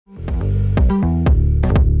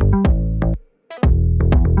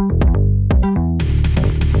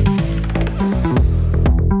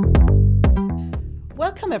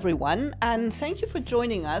Welcome everyone, and thank you for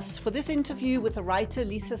joining us for this interview with the writer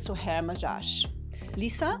Lisa Suhair Majaj.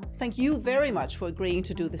 Lisa, thank you very much for agreeing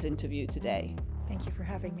to do this interview today. Thank you for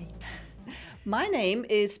having me. My name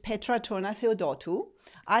is Petra Torna Theodotou.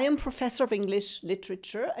 I am Professor of English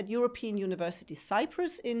Literature at European University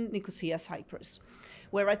Cyprus in Nicosia, Cyprus,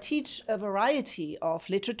 where I teach a variety of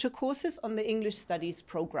literature courses on the English Studies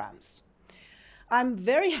programs. I'm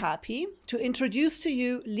very happy to introduce to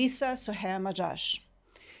you Lisa Suhair Majaj.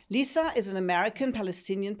 Lisa is an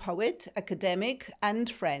American-Palestinian poet, academic, and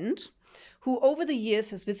friend who over the years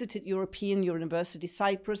has visited European University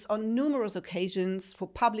Cyprus on numerous occasions for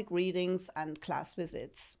public readings and class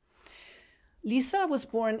visits. Lisa was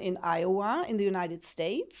born in Iowa in the United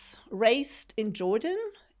States, raised in Jordan,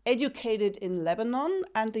 educated in Lebanon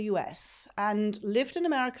and the US, and lived in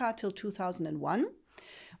America till 2001.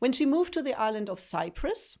 When she moved to the island of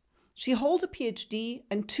Cyprus, she holds a PhD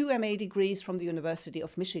and 2 MA degrees from the University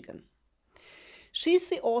of Michigan. She's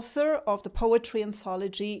the author of the poetry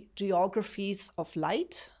anthology Geographies of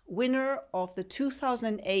Light, winner of the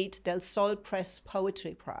 2008 Del Sol Press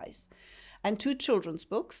Poetry Prize, and 2 children's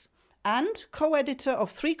books, and co-editor of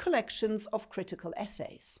 3 collections of critical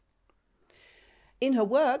essays. In her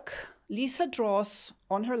work, Lisa draws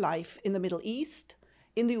on her life in the Middle East,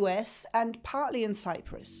 in the US, and partly in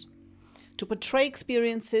Cyprus, to portray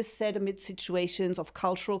experiences set amid situations of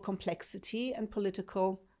cultural complexity and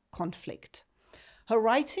political conflict. Her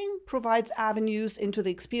writing provides avenues into the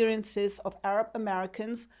experiences of Arab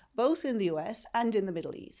Americans, both in the US and in the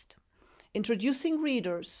Middle East, introducing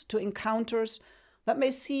readers to encounters that may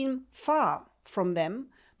seem far from them,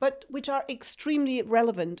 but which are extremely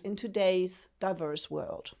relevant in today's diverse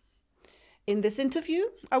world. In this interview,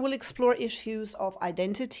 I will explore issues of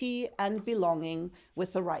identity and belonging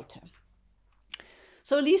with the writer.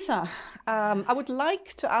 So Lisa, I would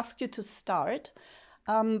like to ask you to start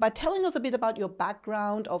by telling us a bit about your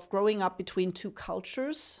background of growing up between 2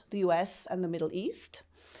 cultures, the US and the Middle East.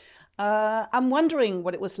 I'm wondering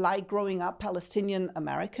what it was like growing up Palestinian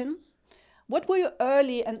American. What were your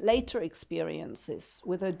early and later experiences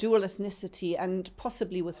with a dual ethnicity and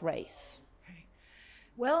possibly with race?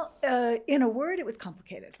 Well, in a word, it was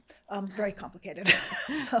complicated, very complicated.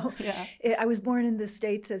 So yeah. I was born in the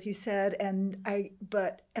States, as you said, and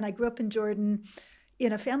I grew up in Jordan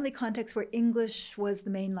in a family context where English was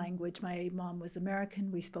the main language. My mom was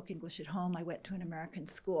American. We spoke English at home. I went to an American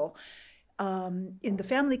school. In the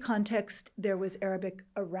family context, there was Arabic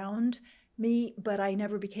around me, but I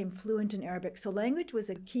never became fluent in Arabic. So language was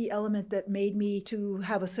a key element that made me to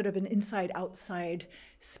have a sort of an inside-outside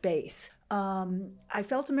space. I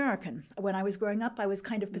felt American. When I was growing up, I was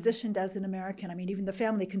kind of positioned as an American. I mean, even the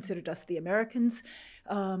family considered us the Americans.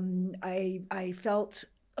 I felt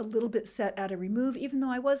a little bit set at a remove, even though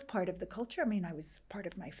I was part of the culture. I mean, I was part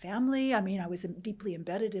of my family. I mean, I was deeply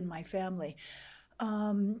embedded in my family.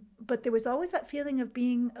 But there was always that feeling of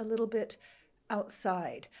being a little bit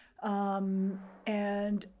outside.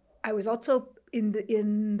 And I was also, in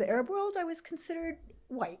the Arab world, I was considered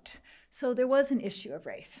white. So there was an issue of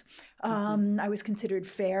race. I was considered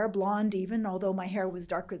fair, blonde even, although my hair was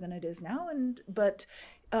darker than it is now. And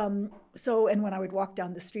when I would walk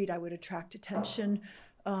down the street, I would attract attention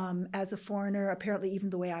as a foreigner. Apparently, even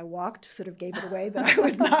the way I walked sort of gave it away that I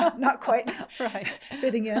was not quite right.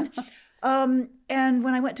 fitting in. And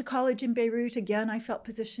when I went to college in Beirut, again, I felt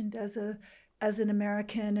positioned as an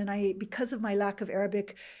American, and because of my lack of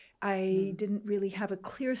Arabic, I didn't really have a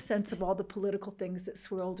clear sense of all the political things that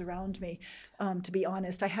swirled around me, to be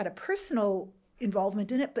honest. I had a personal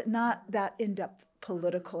involvement in it, but not that in-depth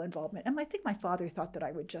political involvement. And I think my father thought that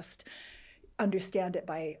I would just understand it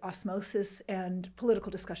by osmosis, and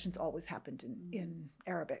political discussions always happened in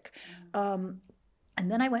Arabic. And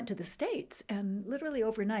then I went to the States, and literally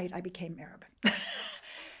overnight, I became Arab.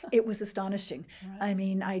 It was astonishing. Right. I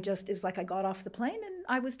mean, it was like I got off the plane and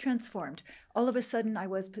I was transformed. All of a sudden, I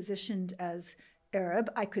was positioned as Arab.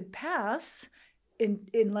 I could pass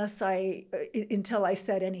until I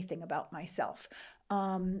said anything about myself.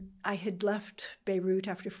 I had left Beirut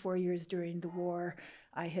after 4 years during the war.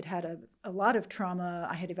 I had had a lot of trauma.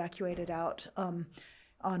 I had evacuated out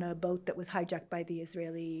on a boat that was hijacked by the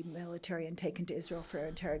Israeli military and taken to Israel for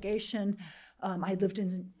interrogation. I lived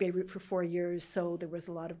in Beirut for 4 years, so there was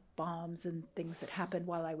a lot of bombs and things that happened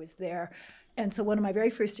while I was there. And so one of my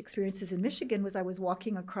very first experiences in Michigan was I was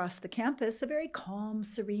walking across the campus, a very calm,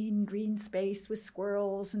 serene, green space with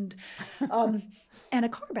squirrels, and a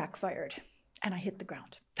car backfired, and I hit the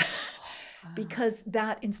ground. Because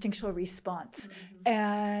that instinctual response.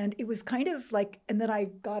 And it was kind of like, and then I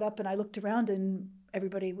got up and I looked around and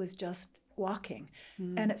everybody was just walking,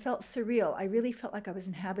 and it felt surreal. I really felt like I was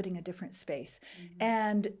inhabiting a different space,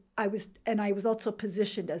 and I was also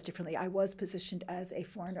positioned as differently. I was positioned as a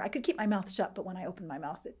foreigner. I could keep my mouth shut, but when I opened my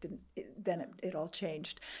mouth, it didn't. It all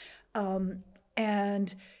changed,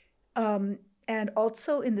 and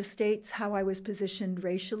also in the States, how I was positioned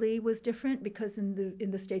racially was different, because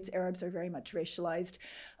in the States, Arabs are very much racialized.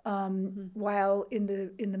 While in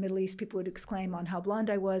the Middle East, people would exclaim on how blonde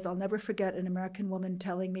I was. I'll never forget an American woman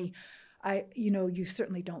telling me, you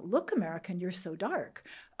certainly don't look American. You're so dark.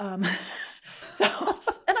 And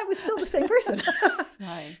I was still the same person.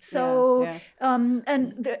 Right. So, yeah,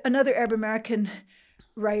 yeah. Another Arab American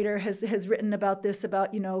writer has written about this,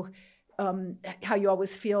 about, how you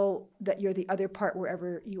always feel that you're the other part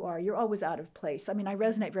wherever you are. You're always out of place. I mean, I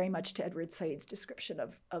resonate very much to Edward Said's description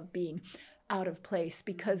of being out of place,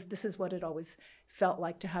 because this is what it always felt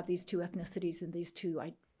like, to have these two ethnicities and these two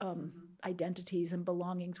identities and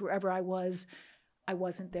belongings. Wherever I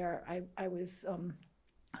wasn't there.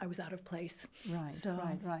 I was out of place. Right, so,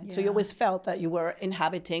 right. Yeah. So you always felt that you were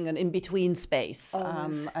inhabiting an in-between space,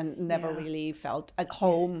 and never yeah. really felt at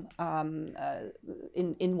home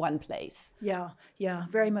in one place. Yeah,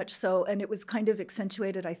 very much so. And it was kind of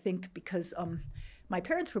accentuated, I think, because my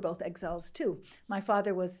parents were both exiles too. My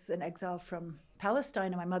father was an exile from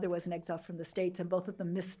Palestine, and my mother was an exile from the States, and both of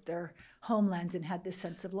them missed their homelands and had this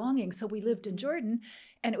sense of longing. So we lived in Jordan,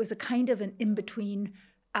 and it was a kind of an in-between,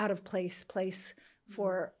 out-of-place place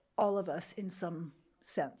for all of us in some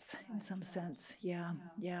sense. Yeah.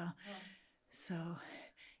 So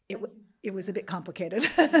it was a bit complicated.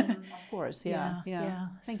 Of course, yeah.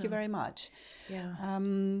 Thank you So, very much. Yeah.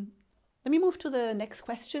 Let me move to the next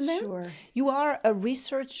question then. Sure. You are a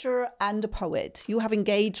researcher and a poet. You have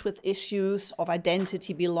engaged with issues of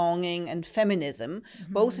identity, belonging, and feminism,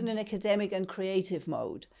 both in an academic and creative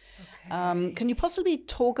mode. Okay. Can you possibly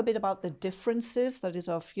talk a bit about the differences, that is,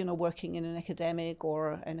 of working in an academic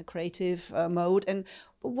or in a creative mode, and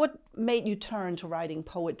what made you turn to writing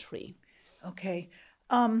poetry? Okay.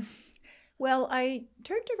 Well, I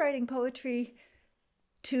turned to writing poetry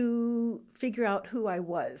to figure out who I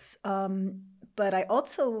was. But I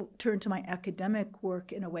also turned to my academic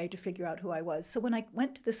work in a way to figure out who I was. So when I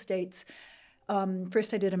went to the States,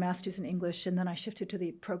 first I did a master's in English, and then I shifted to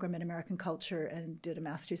the program in American culture and did a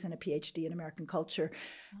master's and a PhD in American culture.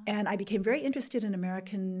 And I became very interested in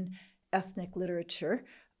American ethnic literature.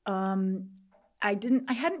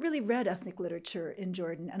 I hadn't really read ethnic literature in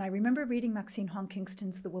Jordan, and I remember reading Maxine Hong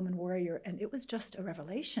Kingston's The Woman Warrior, and it was just a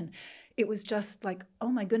revelation. It was just like, oh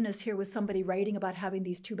my goodness, here was somebody writing about having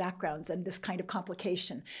these two backgrounds and this kind of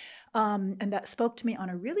complication. And that spoke to me on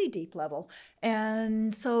a really deep level.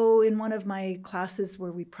 And so in one of my classes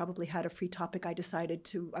where we probably had a free topic, I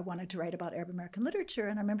wanted to write about Arab American literature,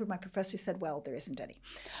 and I remember my professor said, well, there isn't any.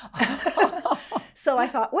 So I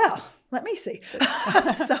thought, well, let me see.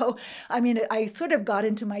 So, I mean, I sort of got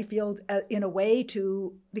into my field in a way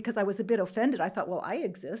because I was a bit offended. I thought, well, I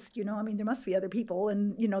exist, I mean, there must be other people,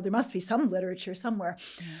 and, there must be some literature somewhere.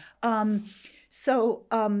 So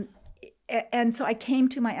I came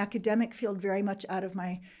to my academic field very much out of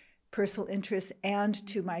my personal interests, and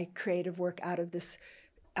to my creative work out of these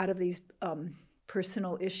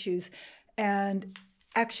personal issues. And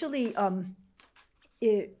actually,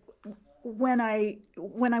 when I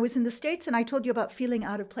was in the States, and I told you about feeling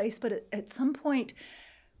out of place, but at some point,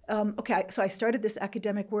 so I started this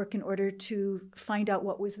academic work in order to find out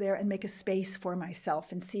what was there and make a space for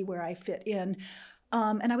myself and see where I fit in.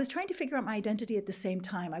 And I was trying to figure out my identity at the same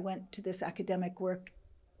time. I went to this academic work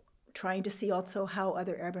trying to see also how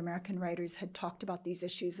other Arab American writers had talked about these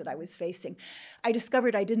issues that I was facing. I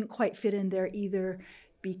discovered I didn't quite fit in there either,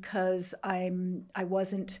 because I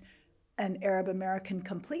wasn't an Arab American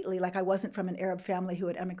completely. Like, I wasn't from an Arab family who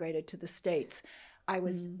had emigrated to the States. I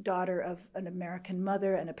was daughter of an American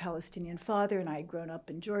mother and a Palestinian father, and I had grown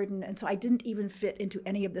up in Jordan. And so I didn't even fit into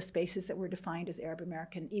any of the spaces that were defined as Arab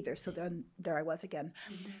American either. So then there I was again,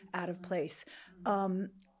 out of place.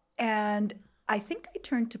 And I think I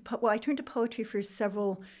turned to poetry for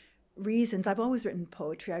several reasons. I've always written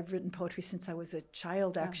poetry. I've written poetry since I was a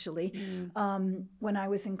child, actually. When I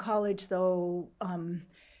was in college, though,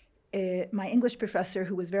 my English professor,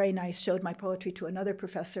 who was very nice, showed my poetry to another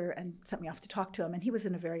professor and sent me off to talk to him. And he was a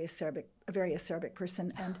very acerbic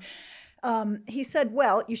person. And he said,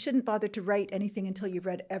 well, you shouldn't bother to write anything until you've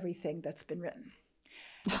read everything that's been written.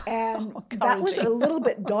 And that was a little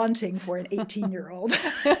bit daunting for an 18-year-old. To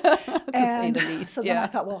say the least. So then I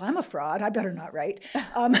thought, well, I'm a fraud. I better not write.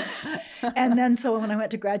 And then so when I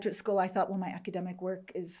went to graduate school, I thought, well, my academic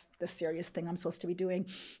work is the serious thing I'm supposed to be doing.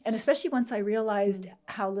 And especially once I realized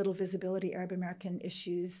how little visibility Arab American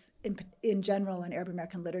issues in general and Arab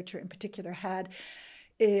American literature in particular had,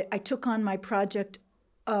 I took on my project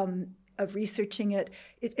of researching it.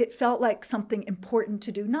 It felt like something important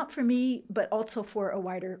to do, not for me, but also for a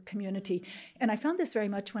wider community. And I found this very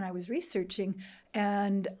much when I was researching,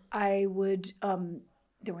 and I would,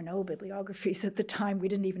 there were no bibliographies at the time. We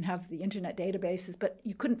didn't even have the internet databases, but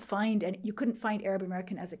you couldn't find Arab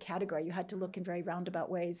American as a category. You had to look in very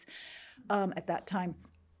roundabout ways at that time.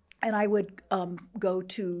 And I would go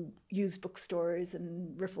to used bookstores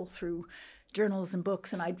and riffle through journals and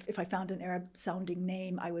books, and if I found an Arab-sounding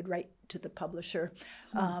name, I would write to the publisher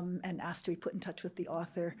and ask to be put in touch with the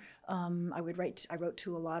author. I wrote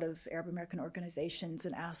to a lot of Arab American organizations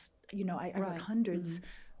and asked, I wrote hundreds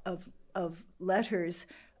of letters,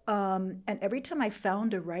 and every time I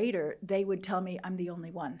found a writer, they would tell me I'm the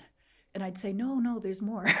only one. And I'd say, no, there's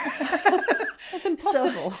more. That's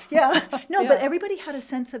impossible. But everybody had a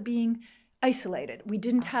sense of being isolated. We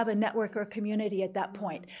didn't have a network or a community at that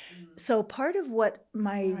point. So part of what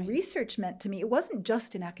my research meant to me, it wasn't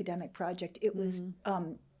just an academic project. It was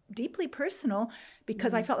deeply personal,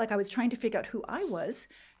 because I felt like I was trying to figure out who I was,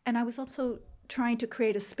 and I was also trying to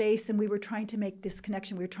create a space, and we were trying to make this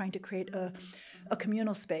connection. We were trying to create a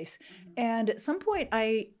communal space. And at some point,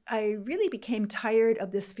 I really became tired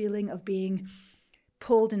of this feeling of being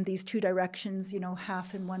pulled in these two directions,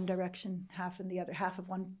 half in one direction, half in the other, half of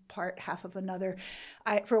one part, half of another.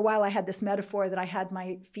 For a while, I had this metaphor that I had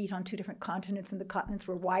my feet on two different continents, and the continents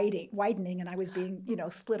were widening, and I was being,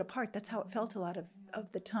 split apart. That's how it felt a lot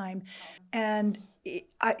of the time. And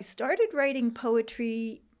I started writing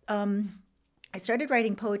poetry. I started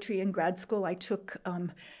writing poetry in grad school. I took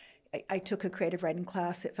a creative writing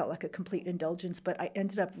class. It felt like a complete indulgence, but I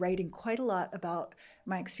ended up writing quite a lot about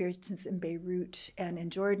my experiences in Beirut and in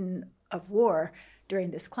Jordan of war during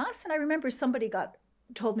this class. And I remember somebody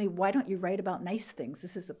told me, why don't you write about nice things?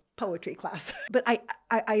 This is a poetry class. But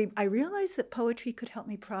I realized that poetry could help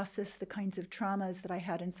me process the kinds of traumas that I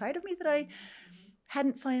had inside of me that I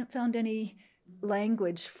hadn't found any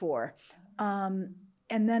language for. And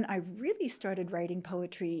then I really started writing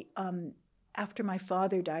poetry after my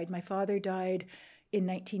father died. My father died in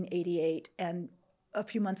 1988, and a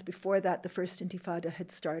few months before that, the first Intifada had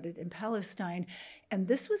started in Palestine. And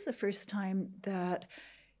this was the first time that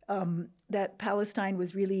that Palestine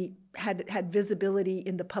was really had visibility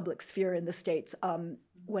in the public sphere in the States.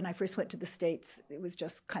 When I first went to the States, it was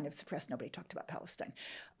just kind of suppressed. Nobody talked about Palestine.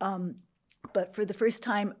 But for the first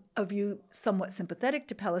time, a view somewhat sympathetic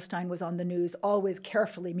to Palestine was on the news, always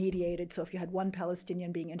carefully mediated. So if you had one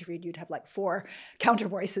Palestinian being interviewed, you'd have like 4 counter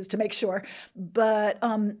voices to make sure. But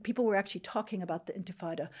people were actually talking about the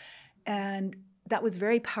Intifada. And that was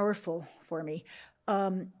very powerful for me.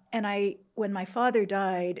 And when my father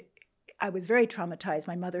died, I was very traumatized.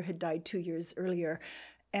 My mother had died 2 years earlier.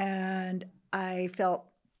 And I felt,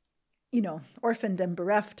 orphaned and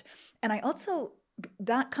bereft. And I also,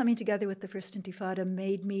 that coming together with the First Intifada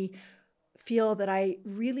made me feel that I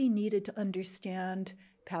really needed to understand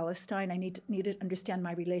Palestine. I needed to understand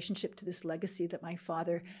my relationship to this legacy that my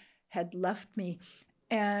father had left me.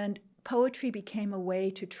 And poetry became a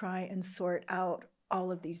way to try and sort out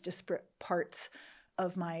all of these disparate parts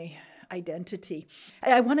of my identity.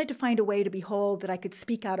 I wanted to find a way to be whole, that I could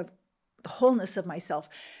speak out of the wholeness of myself.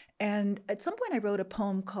 And at some point I wrote a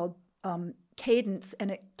poem called Cadence,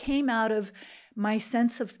 and it came out of my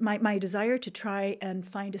sense of my desire to try and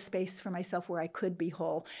find a space for myself where I could be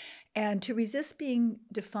whole, and to resist being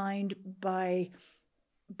defined by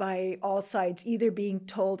all sides, either being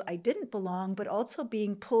told I didn't belong, but also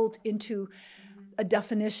being pulled into a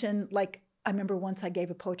definition. Like, I remember once I gave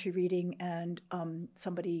a poetry reading, and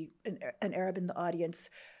somebody, an Arab in the audience,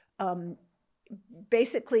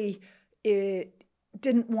 basically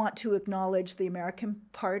didn't want to acknowledge the American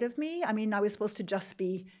part of me. I mean, I was supposed to just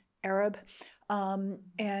be Arab. And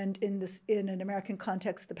in an American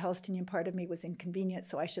context, the Palestinian part of me was inconvenient,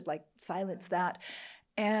 so I should silence that.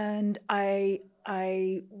 And I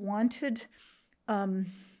wanted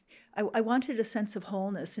I wanted a sense of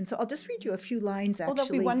wholeness, and so I'll just read you a few lines. Actually,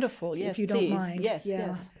 that'd be wonderful. Yes, if you please. don't mind. Yes, yeah.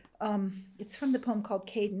 yes. It's from the poem called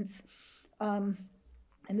Cadence, and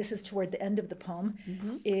this is toward the end of the poem.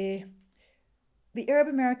 Mm-hmm. The Arab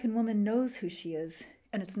American woman knows who she is,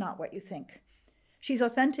 and it's not what you think. She's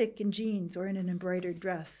authentic in jeans or in an embroidered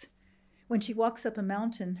dress. When she walks up a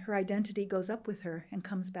mountain, her identity goes up with her and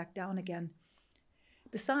comes back down again.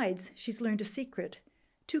 Besides, she's learned a secret.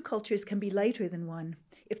 2 cultures can be lighter than one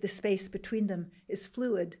if the space between them is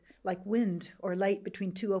fluid, like wind or light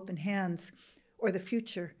between 2 open hands, or the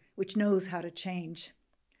future, which knows how to change.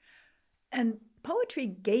 And poetry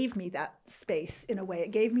gave me that space in a way.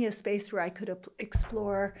 It gave me a space where I could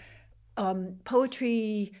explore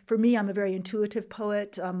poetry. For me, I'm a very intuitive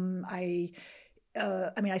poet. I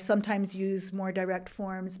sometimes use more direct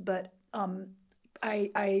forms, but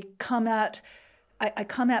I come at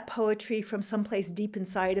poetry from someplace deep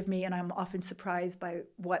inside of me, and I'm often surprised by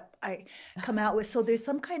what I come out with. So there's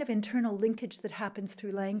some kind of internal linkage that happens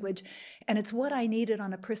through language, and it's what I needed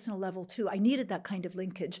on a personal level too. I needed that kind of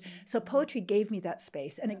linkage. So poetry gave me that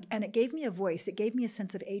space, and it gave me a voice. It gave me a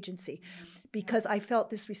sense of agency, because I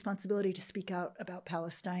felt this responsibility to speak out about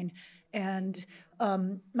Palestine. And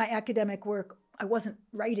my academic work, I wasn't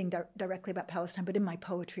writing directly about Palestine, but in my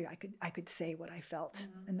poetry, I could say what I felt,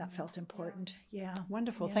 and that felt important. Yeah.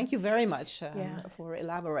 Wonderful. Yeah. Thank you very much for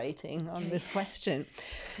elaborating on this question.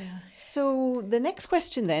 So the next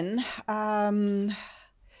question then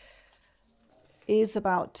is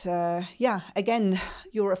about, again,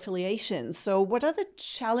 your affiliations. So what are the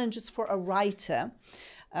challenges for a writer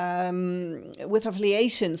with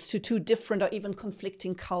affiliations to 2 different or even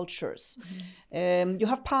conflicting cultures? You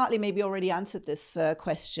have partly maybe already answered this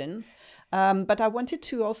question, but I wanted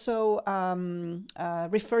to also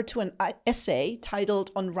refer to an essay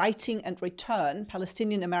titled On Writing and Return,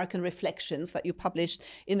 Palestinian American Reflections, that you published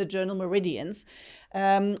in the journal Meridians,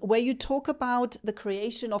 where you talk about the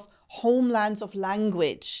creation of homelands of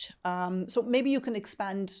language. So maybe you can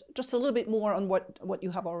expand just a little bit more on what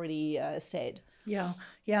you have already said. Yeah.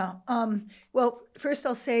 Well, first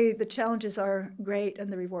I'll say the challenges are great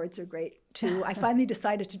and the rewards are great too. I finally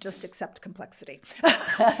decided to just accept complexity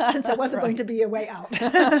since there wasn't going to be a way out.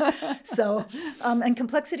 So, and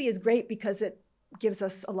complexity is great because it gives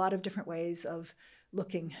us a lot of different ways of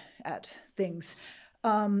looking at things.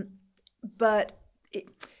 But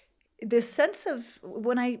this sense of,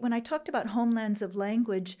 when I talked about homelands of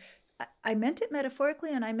language, I meant it metaphorically,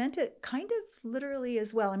 and I meant it kind of literally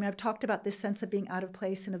as well. I mean, I've talked about this sense of being out of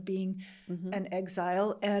place and of being an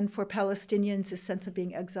exile. And for Palestinians, this sense of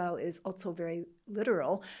being exile is also very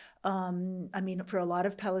literal. I mean, for a lot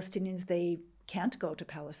of Palestinians, they can't go to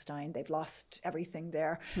Palestine. They've lost everything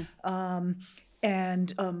there.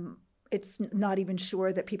 It's not even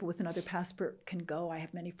sure that people with another passport can go. I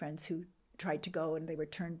have many friends who tried to go and they were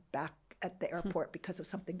turned back at the airport because of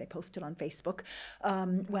something they posted on Facebook.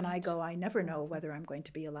 When I go, I never know whether I'm going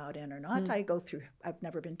to be allowed in or not. I've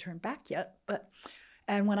never been turned back yet.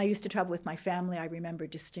 And when I used to travel with my family, I remember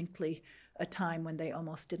distinctly a time when they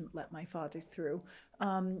almost didn't let my father through.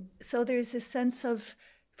 So there's a sense of,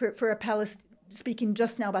 speaking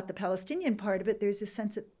just now about the Palestinian part of it, there's a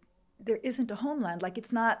sense that there isn't a homeland. Like,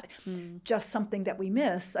 it's not just something that we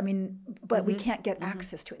miss. I mean, but we can't get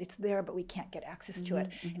access to it. It's there, but we can't get access to it.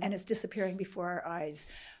 And it's disappearing before our eyes.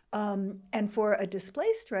 And for a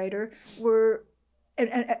displaced writer, we're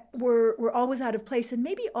always out of place. And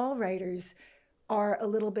maybe all writers are a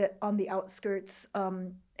little bit on the outskirts,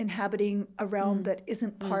 inhabiting a realm that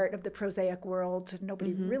isn't part of the prosaic world.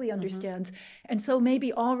 Nobody really understands. And so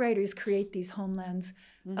maybe all writers create these homelands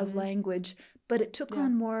of language. But it took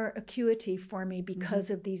on more acuity for me because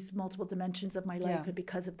of these multiple dimensions of my life and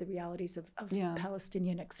because of the realities of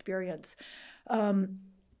Palestinian experience. And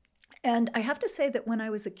I have to say that when I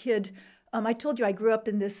was a kid, I told you I grew up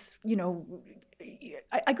in this,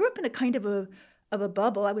 I grew up in a kind of a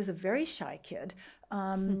bubble. I was a very shy kid.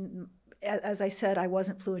 As I said, I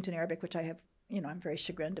wasn't fluent in Arabic, which I have, I'm very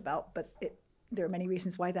chagrined about, but there are many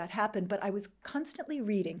reasons why that happened, but I was constantly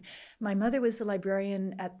reading. My mother was the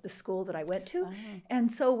librarian at the school that I went to, and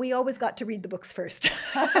so we always got to read the books first.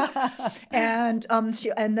 And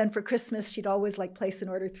then for Christmas, she'd always place an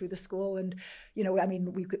order through the school, and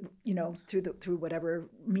we could through whatever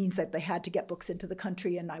means that they had to get books into the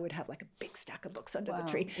country, and I would have a big stack of books under the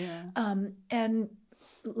tree. Yeah. And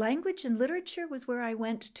language and literature was where I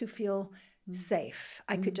went to feel safe.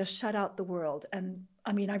 I could just shut out the world, and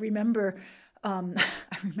I remember. I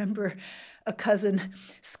remember a cousin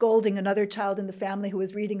scolding another child in the family who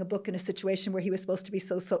was reading a book in a situation where he was supposed to be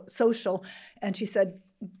so social, and she said,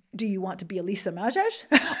 "Do you want to be Elisa Majaj?"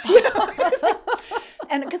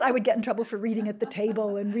 And because I would get in trouble for reading at the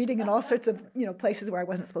table and reading in all sorts of places where I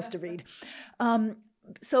wasn't supposed to read.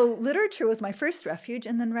 So literature was my first refuge,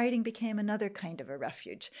 and then writing became another kind of a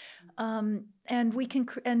refuge. And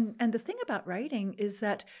the thing about writing is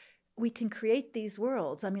that we can create these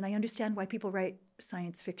worlds. I mean, I understand why people write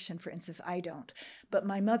science fiction, for instance. I don't. But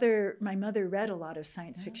my mother read a lot of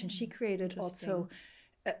science fiction. She created also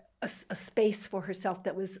a space for herself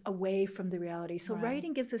that was away from the reality. So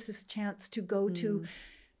writing gives us this chance to go to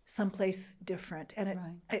someplace different, and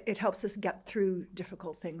it helps us get through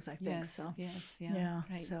difficult things, I think.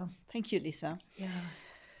 Right. So thank you, Lisa. yeah.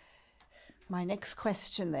 My next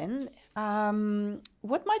question then,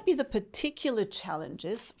 what might be the particular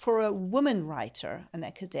challenges for a woman writer, an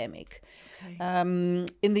academic? Okay.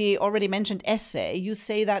 In the already mentioned essay, you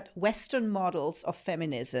say that Western models of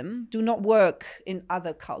feminism do not work in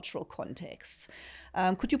other cultural contexts.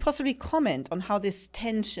 Could you possibly comment on how this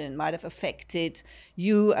tension might have affected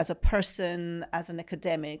you as a person, as an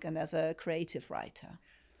academic, and as a creative writer?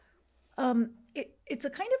 It's a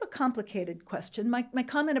kind of a complicated question. My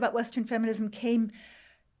comment about Western feminism came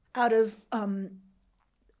out of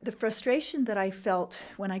the frustration that I felt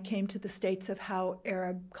when I came to the States of how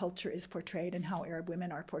Arab culture is portrayed and how Arab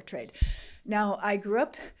women are portrayed. Now, I grew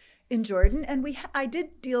up in Jordan, and I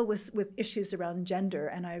did deal with issues around gender,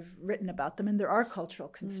 and I've written about them, and there are cultural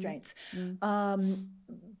constraints.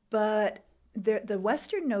 But the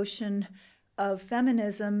Western notion of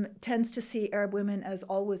feminism tends to see Arab women as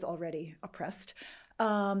always already oppressed,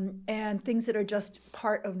 and things that are just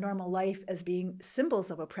part of normal life as being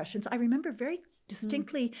symbols of oppression. So I remember very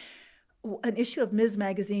distinctly an issue of Ms.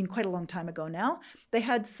 Magazine quite a long time ago now. They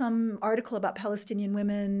had some article about Palestinian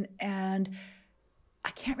women, and I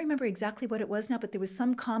can't remember exactly what it was now, but there was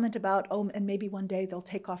some comment about, and maybe one day they'll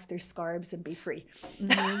take off their scarves and be free.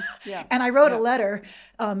 Yeah. And I wrote a letter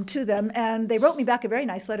to them, and they wrote me back a very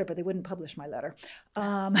nice letter, but they wouldn't publish my letter.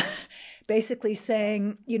 Basically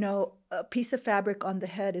saying, a piece of fabric on the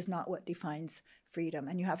head is not what defines freedom,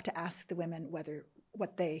 and you have to ask the women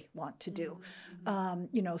what they want to do.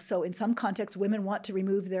 So in some contexts, women want to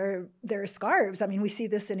remove their scarves. I mean, we see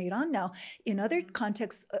this in Iran now. In other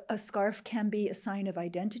contexts, a scarf can be a sign of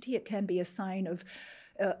identity. It can be a sign of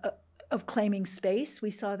claiming space.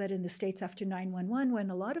 We saw that in the States after 9/11, when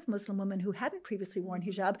a lot of Muslim women who hadn't previously worn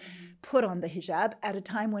hijab put on the hijab at a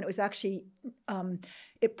time when it was actually,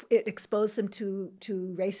 it exposed them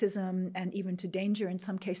to racism and even to danger in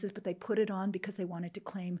some cases, but they put it on because they wanted to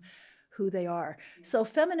claim who they are. So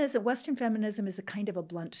feminism, Western feminism, is a kind of a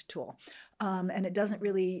blunt tool, and it doesn't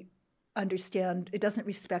really it doesn't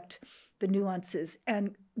respect the nuances.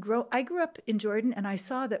 And I grew up in Jordan, and I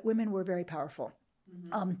saw that women were very powerful.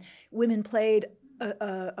 Women played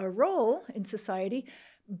a role in society,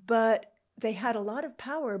 but they had a lot of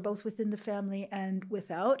power both within the family and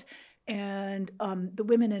without. And the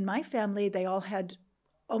women in my family, they all had,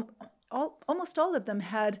 almost all of them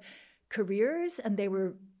had careers, and they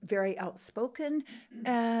were very outspoken.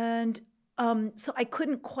 And so I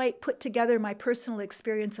couldn't quite put together my personal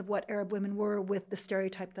experience of what Arab women were with the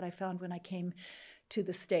stereotype that I found when I came to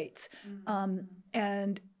the States.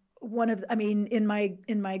 And in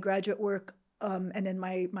my graduate work and in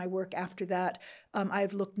my work after that,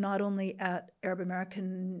 I've looked not only at Arab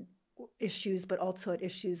American issues, but also at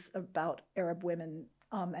issues about Arab women.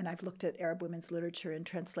 And I've looked at Arab women's literature and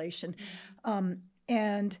translation.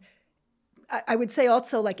 And I would say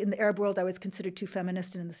also, like in the Arab world, I was considered too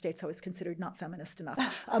feminist, and in the States, I was considered not feminist enough.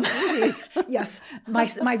 Yes,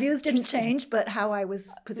 my views didn't change, but how I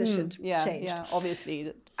was positioned changed. Yeah,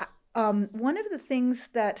 obviously. One of the things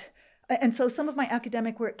and so some of my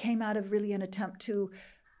academic work came out of really an attempt to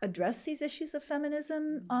address these issues of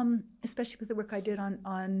feminism, especially with the work I did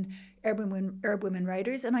on Arab women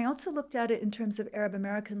writers. And I also looked at it in terms of Arab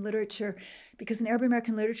American literature, because in Arab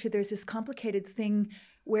American literature, there's this complicated thing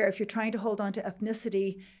where if you're trying to hold on to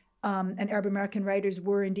ethnicity, and Arab American writers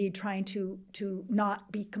were indeed trying to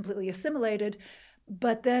not be completely assimilated,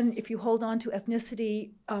 but then if you hold on to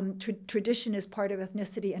ethnicity, tradition is part of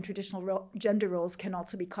ethnicity, and traditional gender roles can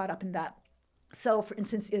also be caught up in that. So, for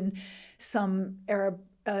instance, in some Arab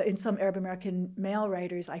American male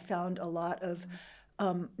writers, I found a lot of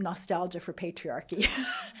nostalgia for patriarchy.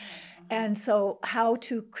 And so how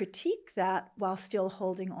to critique that while still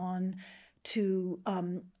holding on to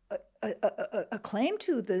a claim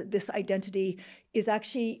to this identity is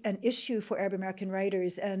actually an issue for Arab American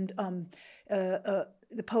writers. And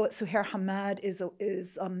the poet Suhair is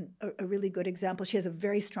a really good example. She has a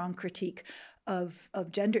very strong critique of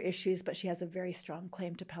gender issues, but she has a very strong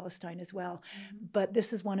claim to Palestine as well. But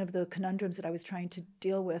this is one of the conundrums that I was trying to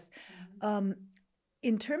deal with.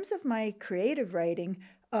 In terms of my creative writing,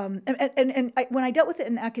 when I dealt with it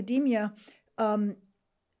in academia,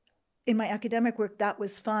 in my academic work, that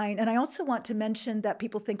was fine. And I also want to mention that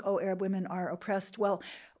people think, Arab women are oppressed. Well,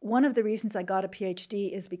 one of the reasons I got a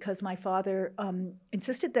PhD is because my father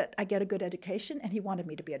insisted that I get a good education, and he wanted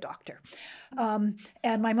me to be a doctor.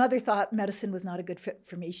 And my mother thought medicine was not a good fit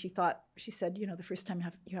for me. She said, you know, the first time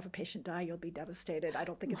you have a patient die, you'll be devastated. I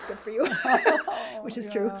don't think it's good for you, which is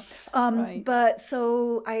true. Right. But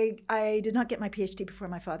so I did not get my PhD before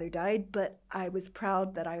my father died, but I was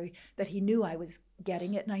proud that he knew I was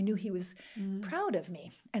getting it, and I knew he was proud of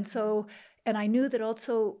me. And so, and I knew that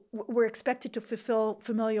also we're expected to fulfill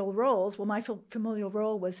familial roles. Well, my familial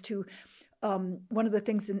role was to, one of the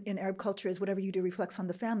things in Arab culture is whatever you do reflects on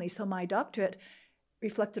the family. So my doctorate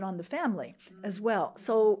reflected on the family as well.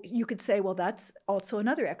 So you could say, well, that's also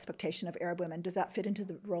another expectation of Arab women. Does that fit into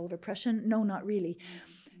the role of oppression? No, not really.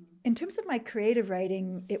 In terms of my creative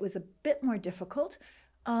writing, it was a bit more difficult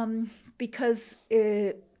because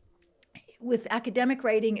with academic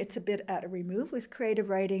writing, it's a bit at a remove. With creative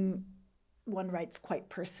writing, one writes quite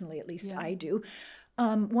personally, at least I do.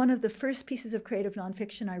 One of the first pieces of creative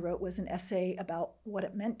nonfiction I wrote was an essay about what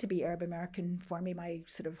it meant to be Arab American for me, my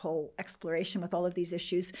sort of whole exploration with all of these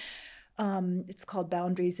issues. It's called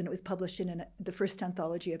Boundaries, and it was published in the first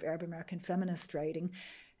anthology of Arab American feminist writing.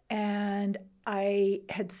 And I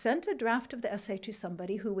had sent a draft of the essay to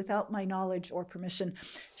somebody who, without my knowledge or permission,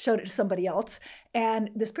 showed it to somebody else. And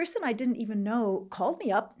this person I didn't even know called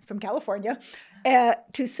me up from California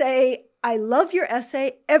to say, I love your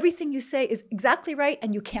essay. Everything you say is exactly right,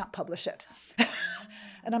 and you can't publish it.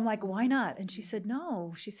 And I'm like, why not? And she said,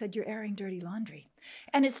 no. She said, you're airing dirty laundry.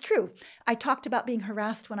 And it's true. I talked about being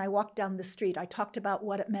harassed when I walked down the street. I talked about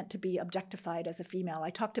what it meant to be objectified as a female.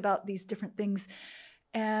 I talked about these different things.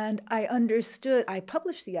 And I understood, I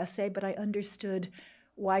published the essay, but I understood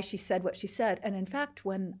why she said what she said. And in fact,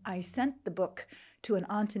 when I sent the book to an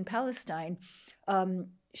aunt in Palestine,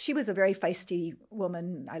 she was a very feisty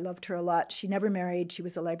woman. I loved her a lot. She never married. She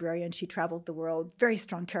was a librarian. She traveled the world. Very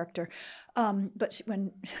strong character. But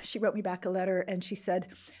when she wrote me back a letter and she said,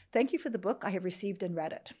 thank you for the book. I have received and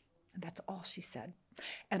read it. And that's all she said.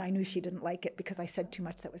 And I knew she didn't like it because I said too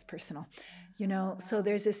much that was personal. You know, so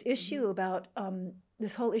there's this issue about,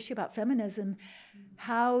 this whole issue about feminism.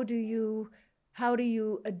 How do you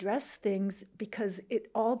address things, because it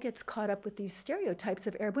all gets caught up with these stereotypes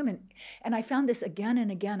of Arab women. And I found this again and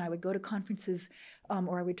again. I would go to conferences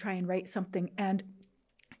or I would try and write something, and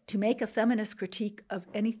to make a feminist critique of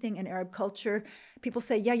anything in Arab culture, people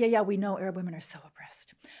say, yeah, we know Arab women are so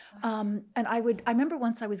oppressed. And I remember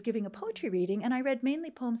once I was giving a poetry reading, and I read mainly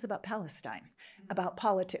poems about Palestine, about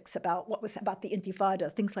politics, about about the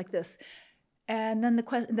Intifada, things like this. And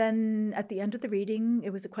then at the end of the reading,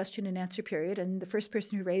 it was a question and answer period, and the first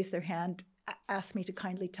person who raised their hand asked me to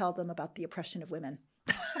kindly tell them about the oppression of women.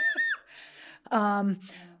 And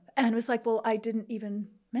it was like, well, I didn't even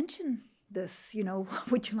mention this, you know,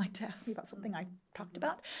 would you like to ask me about something I talked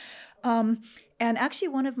about? And actually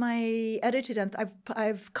one of my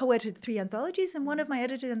I've co-edited 3 anthologies, and one of my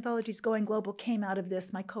edited anthologies, Going Global, came out of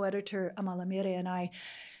this. My co-editor, Amal Amire, and I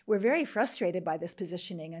were very frustrated by this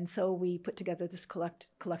positioning, and so we put together this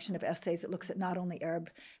collection of essays that looks at not only Arab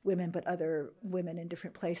women, but other women in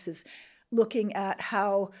different places, looking at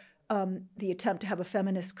how the attempt to have a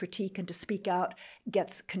feminist critique and to speak out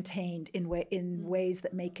gets contained in ways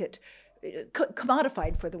that make it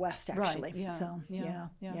commodified for the West, actually. Right.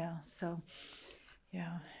 Yeah. So,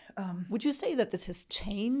 yeah. Would you say that this has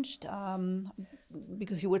changed?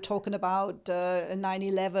 Because you were talking about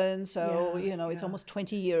 9/11, so it's almost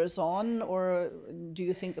 20 years on, or do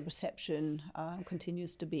you think the perception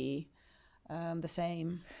continues to be the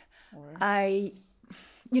same? Or?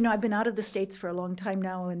 I've been out of the States for a long time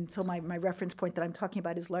now, and so my reference point that I'm talking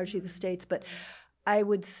about is largely the States, but I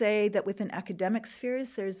would say that within academic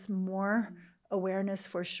spheres, there's more awareness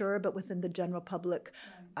for sure, but within the general public,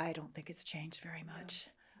 I don't think it's changed very much.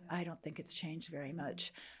 I don't think it's changed very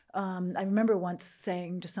much. I remember once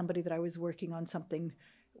saying to somebody that I was working on something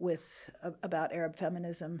about Arab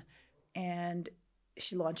feminism, and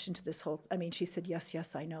she launched into this whole, she said,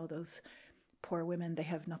 yes, I know those poor women, they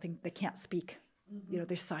have nothing, they can't speak.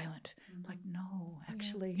 They're silent. I'm like, no,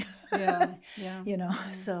 actually.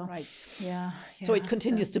 So, right. Yeah. So it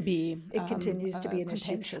continues to be. It continues to be an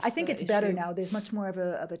issue. I think it's better now. There's much more of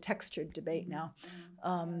a textured debate now.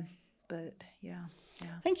 But yeah.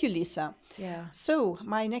 Thank you, Lisa. Yeah. So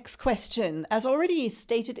my next question, as already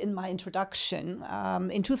stated in my introduction,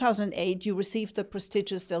 in 2008, you received the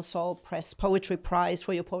prestigious Del Sol Press Poetry Prize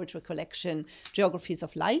for your poetry collection, Geographies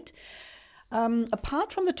of Light.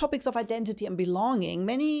 Apart from the topics of identity and belonging,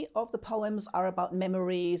 many of the poems are about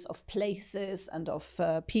memories of places and of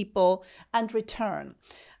people and return.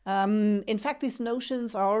 In fact, these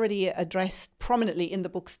notions are already addressed prominently in the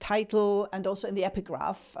book's title and also in the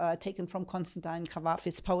epigraph taken from Constantine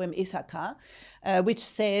Cavafy's poem Ithaca, which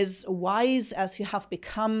says, "Wise as you have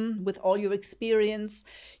become with all your experience,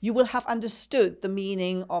 you will have understood the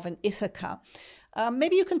meaning of an Ithaca."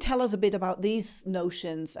 Maybe you can tell us a bit about these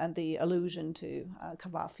notions and the allusion to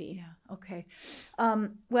Cavafy. Yeah, okay.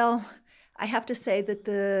 Well, I have to say that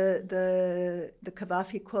the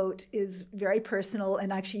Cavafy quote is very personal,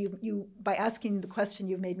 and actually you by asking the question,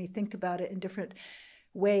 you've made me think about it in different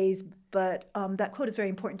ways. But that quote is very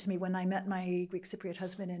important to me. When I met my Greek Cypriot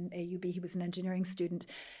husband in AUB, he was an engineering student,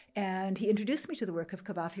 and he introduced me to the work of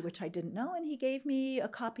Cavafy, which I didn't know, and he gave me a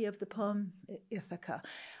copy of the poem Ithaca.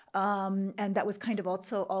 And that was kind of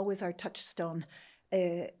also always our touchstone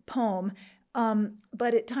poem.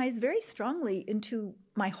 But it ties very strongly into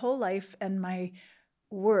my whole life and my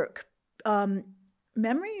work.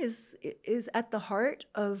 Memory is at the heart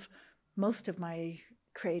of most of my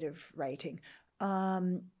creative writing.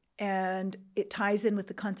 And it ties in with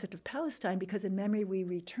the concept of Palestine, because in memory we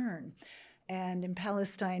return, and in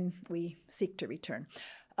Palestine we seek to return.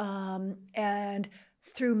 And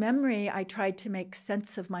through memory, I tried to make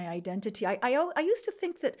sense of my identity. I used to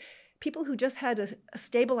think that people who just had a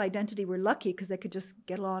stable identity were lucky because they could just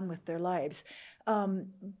get on with their lives.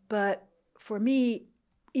 But for me,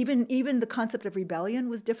 even the concept of rebellion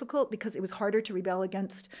was difficult, because it was harder to rebel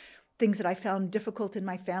against things that I found difficult in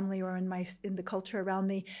my family or in the culture around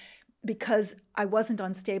me, because I wasn't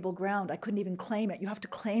on stable ground. I couldn't even claim it. You have to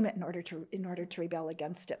claim it in order to rebel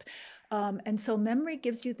against it. And so memory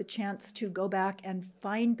gives you the chance to go back and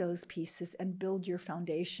find those pieces and build your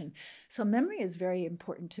foundation. So memory is very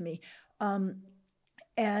important to me.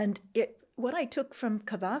 And what I took from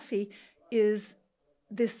Cavafy is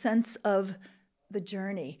this sense of the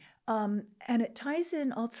journey. And it ties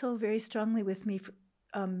in also very strongly with me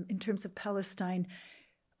in terms of Palestine,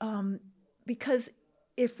 because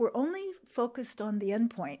if we're only focused on the end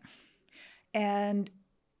point and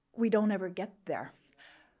we don't ever get there,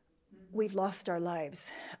 we've lost our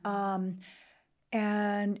lives. And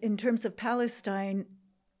in terms of Palestine,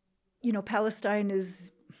 Palestine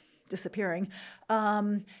is disappearing.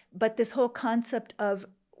 But this whole concept of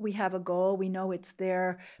we have a goal, we know it's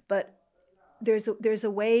there, but there's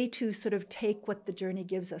a way to sort of take what the journey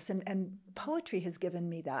gives us. And poetry has given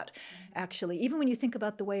me that, actually. Even when you think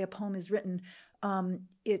about the way a poem is written,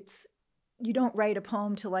 you don't write a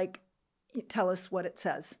poem to tell us what it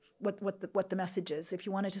says, what the message is. If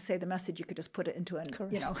you wanted to say the message, you could just put it into an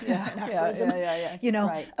aphorism.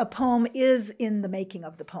 Right. A poem is in the making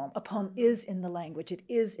of the poem. A poem is in the language. It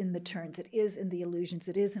is in the turns. It is in the illusions.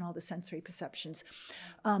 It is in all the sensory perceptions.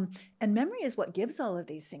 And memory is what gives all of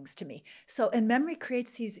these things to me. And memory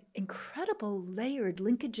creates these incredible layered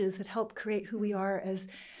linkages that help create who we are as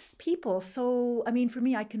people. So, I mean, for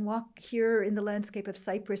me, I can walk here in the landscape of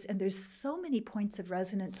Cyprus, and there's so many points of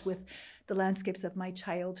resonance with the landscapes of my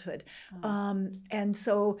childhood. And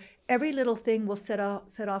so every little thing will set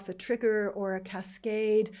off a trigger or a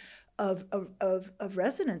cascade of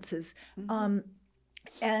resonances.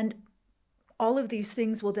 And all of these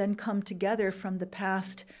things will then come together from the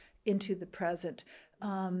past into the present.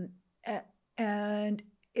 And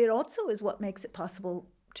it also is what makes it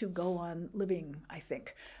possible to go on living, I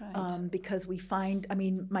think, right. Because we find,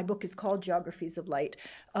 my book is called Geographies of Light,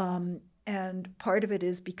 and part of it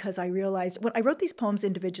is because I realized, when I wrote these poems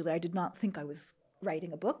individually, I did not think I was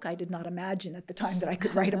writing a book. I did not imagine at the time that I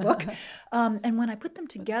could write a book. And when I put them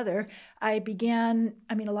together, I began,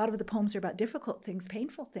 a lot of the poems are about difficult things,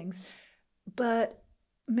 painful things, but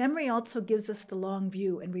memory also gives us the long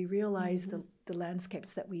view, and we realize the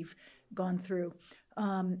landscapes that we've gone through.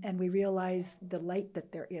 And we realize the light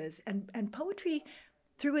that there is. And poetry,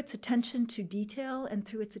 through its attention to detail and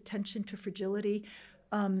through its attention to fragility,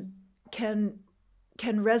 can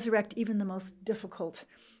resurrect even the most difficult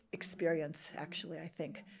experience, actually, I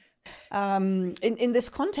think. In this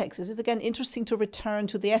context, it is again interesting to return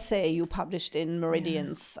to the essay you published in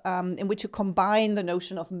Meridians, in which you combine the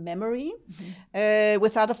notion of memory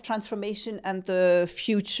with that of transformation and the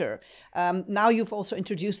future. Now you've also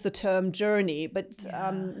introduced the term journey, but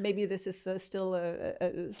maybe this is still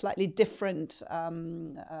a slightly different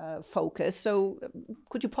focus. So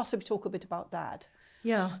could you possibly talk a bit about that?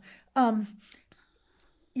 Yeah.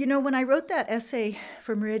 When I wrote that essay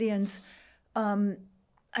for Meridians,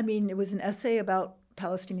 it was an essay about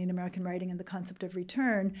Palestinian American writing and the concept of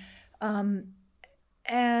return.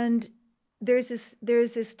 And there's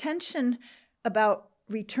this tension about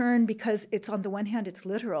return because it's, on the one hand, it's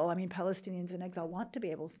literal. I mean, Palestinians in exile want to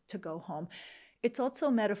be able to go home. It's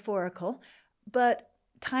also metaphorical, but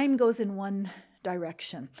time goes in one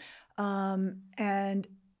direction. And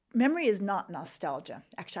memory is not nostalgia.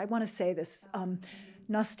 Actually, I want to say this.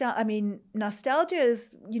 Nostalgia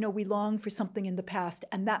is, we long for something in the past,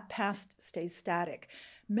 and that past stays static.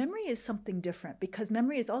 Memory is something different, because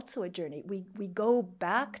memory is also a journey. We go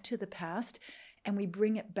back to the past, and we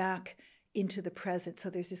bring it back into the present. So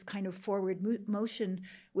there's this kind of forward motion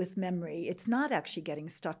with memory. It's not actually getting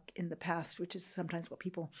stuck in the past, which is sometimes what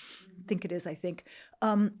people think it is, I think.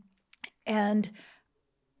 And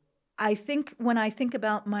I think when I think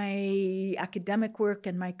about my academic work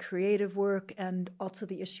and my creative work, and also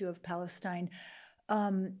the issue of Palestine,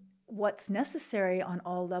 what's necessary on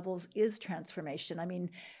all levels is transformation. I mean,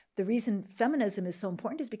 the reason feminism is so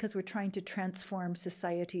important is because we're trying to transform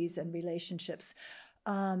societies and relationships.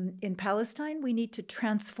 In Palestine, we need to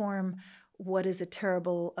transform what is a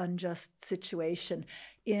terrible, unjust situation.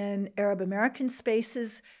 In Arab American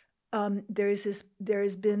spaces, there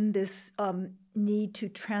has been this need to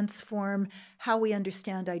transform how we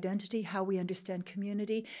understand identity, how we understand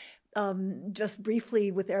community. Just briefly,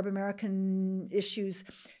 with Arab American issues,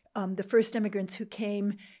 the first immigrants who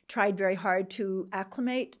came tried very hard to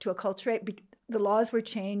acclimate, to acculturate. The laws were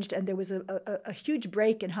changed, and there was a huge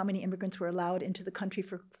break in how many immigrants were allowed into the country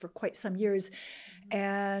for quite some years.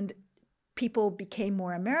 And people became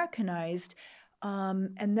more Americanized.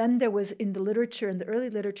 And then there was, in the literature, in the early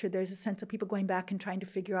literature, there's a sense of people going back and trying to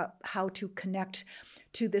figure out how to connect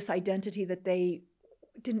to this identity that they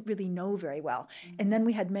didn't really know very well. And then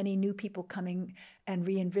we had many new people coming and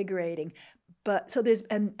reinvigorating. But so there's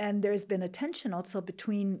been a tension also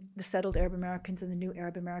between the settled Arab Americans and the new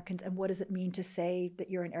Arab Americans, and what does it mean to say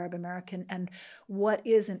that you're an Arab American, and what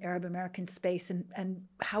is an Arab American space, and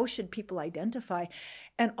how should people identify?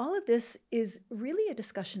 And all of this is really a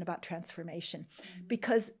discussion about transformation,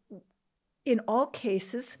 because in all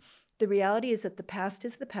cases, the reality is that the past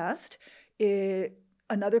is the past.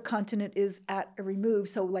 Another continent is at a remove.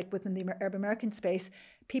 So like within the Arab American space,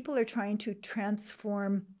 people are trying to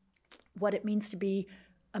transform what it means to be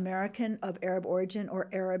American of Arab origin or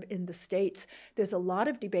Arab in the States. There's a lot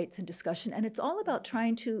of debates and discussion, and it's all about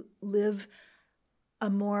trying to live a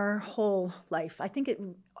more whole life. I think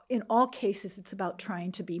in all cases, it's about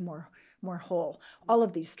trying to be more whole. All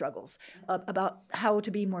of these struggles about how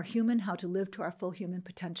to be more human, how to live to our full human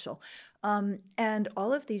potential. And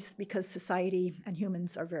all of these, because society and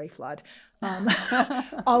humans are very flawed,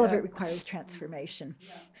 all of it requires transformation.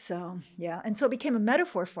 So, yeah. And so it became a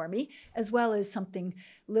metaphor for me, as well as something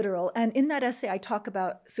literal. And in that essay, I talk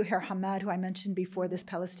about Suhair Hamad, who I mentioned before, this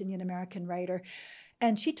Palestinian-American writer.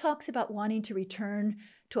 And she talks about wanting to return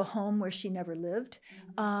to a home where she never lived,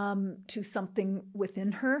 to something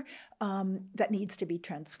within her that needs to be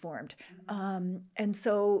transformed. And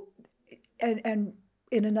so, and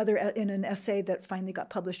in an essay that finally got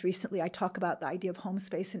published recently, I talk about the idea of home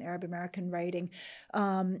space in Arab American writing.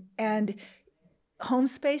 And home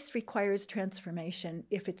space requires transformation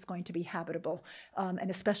if it's going to be habitable, and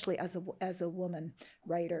especially as a woman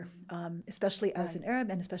writer, especially as an Arab,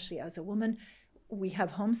 and especially as a woman. We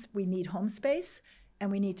need home space,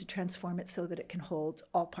 and we need to transform it so that it can hold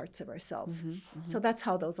all parts of ourselves. So that's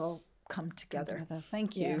how those all come together.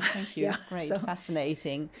 Thank you. Yeah. Thank you. Yeah. Great. So,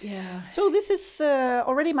 fascinating. Yeah. So this is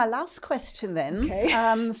already my last question then.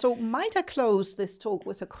 Okay. So might I close this talk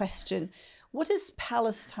with a question? What is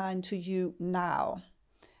Palestine to you now?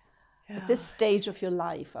 At this stage of your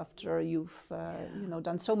life, after you've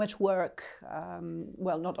done so much work,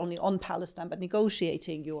 well, not only on Palestine, but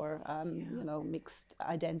negotiating your mixed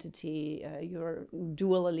identity, your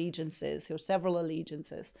dual allegiances, your several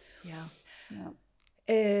allegiances.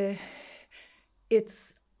 It's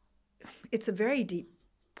a very deep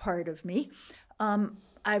part of me.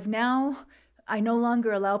 I no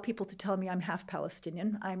longer allow people to tell me I'm half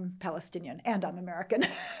Palestinian. I'm Palestinian and I'm American.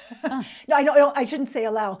 No, I shouldn't say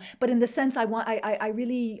allow, but in the sense I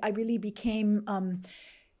really became,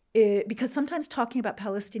 because sometimes talking about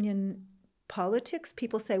Palestinian politics,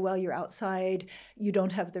 people say, well, you're outside, you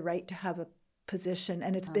don't have the right to have a position,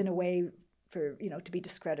 and it's been a way for, to be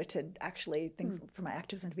discredited, actually, things for my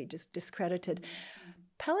activism to be just discredited.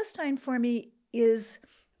 Palestine for me is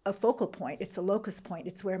a focal point. It's a locus point.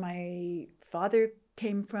 It's where my father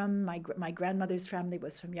came from. My grandmother's family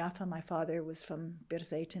was from Jaffa. My father was from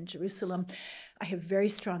Birzeit in Jerusalem. I have very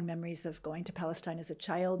strong memories of going to Palestine as a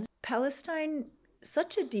child. Palestine,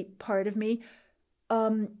 such a deep part of me,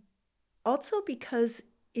 also because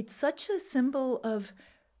it's such a symbol of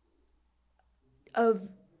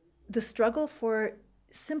the struggle for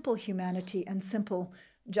simple humanity and simple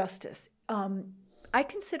justice. I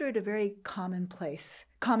consider it a very commonplace,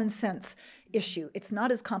 common sense issue. It's not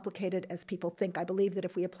as complicated as people think. I believe that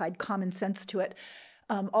if we applied common sense to it,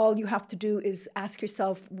 all you have to do is ask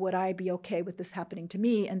yourself, would I be okay with this happening to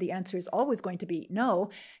me? And the answer is always going to be no.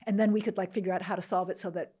 And then we could figure out how to solve it so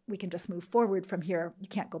that we can just move forward from here. You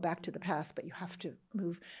can't go back to the past, but you have to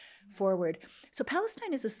move forward. So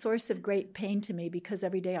Palestine is a source of great pain to me because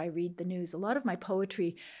every day I read the news. A lot of my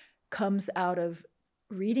poetry comes out of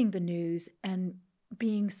reading the news and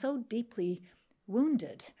being so deeply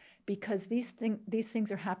wounded because these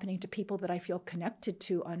things are happening to people that I feel connected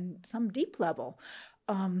to on some deep level.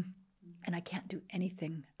 And I can't do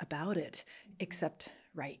anything about it except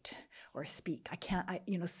write or speak.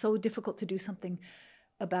 So difficult to do something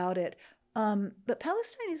about it. But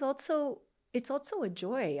Palestine is also a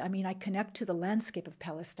joy. I mean, I connect to the landscape of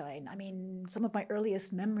Palestine. I mean, some of my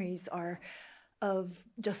earliest memories are of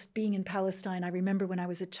just being in Palestine. I remember when I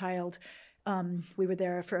was a child, we were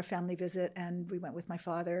there for a family visit, and we went with my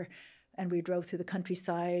father, and we drove through the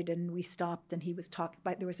countryside, and we stopped, and he was talking.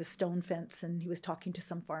 There was a stone fence, and he was talking to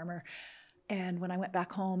some farmer. And when I went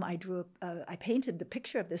back home, I painted the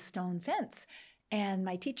picture of this stone fence. And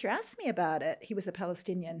my teacher asked me about it. He was a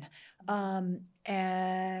Palestinian.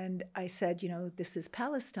 And I said, this is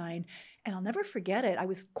Palestine. And I'll never forget it. I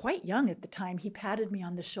was quite young at the time. He patted me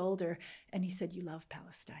on the shoulder, and he said, "You love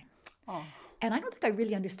Palestine." Oh. And I don't think I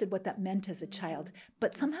really understood what that meant as a child,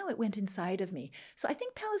 but somehow it went inside of me. So I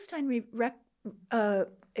think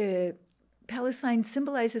Palestine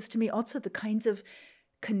symbolizes to me also the kinds of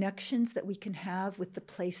connections that we can have with the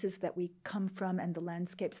places that we come from and the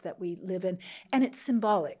landscapes that we live in. And it's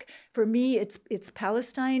symbolic. For me, it's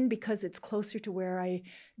Palestine because it's closer to where I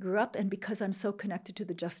grew up and because I'm so connected to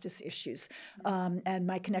the justice issues. And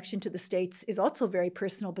my connection to the States is also very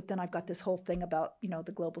personal, but then I've got this whole thing about,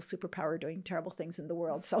 the global superpower doing terrible things in the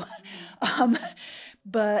world. So,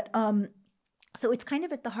 so it's kind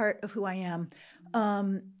of at the heart of who I am.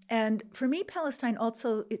 And for me, Palestine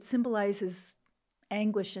also, it symbolizes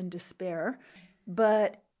anguish and despair,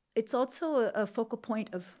 but it's also a focal point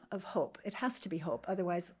of hope. It has to be hope,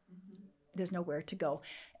 otherwise there's nowhere to go.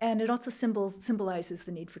 And it also symbolizes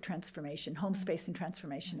the need for transformation, home space and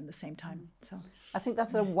transformation in the same time. So I think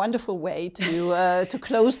that's a wonderful way to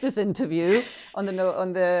close this interview on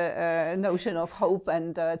the notion of hope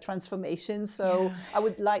and transformation. So I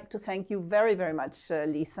would like to thank you very, very much,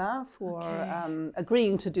 Lisa, for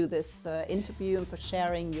agreeing to do this interview and for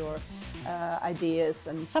sharing your ideas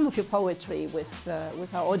and some of your poetry with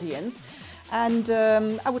our audience. And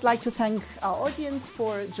I would like to thank our audience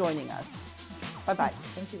for joining us. Bye-bye.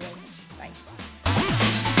 Thank you very much. Bye.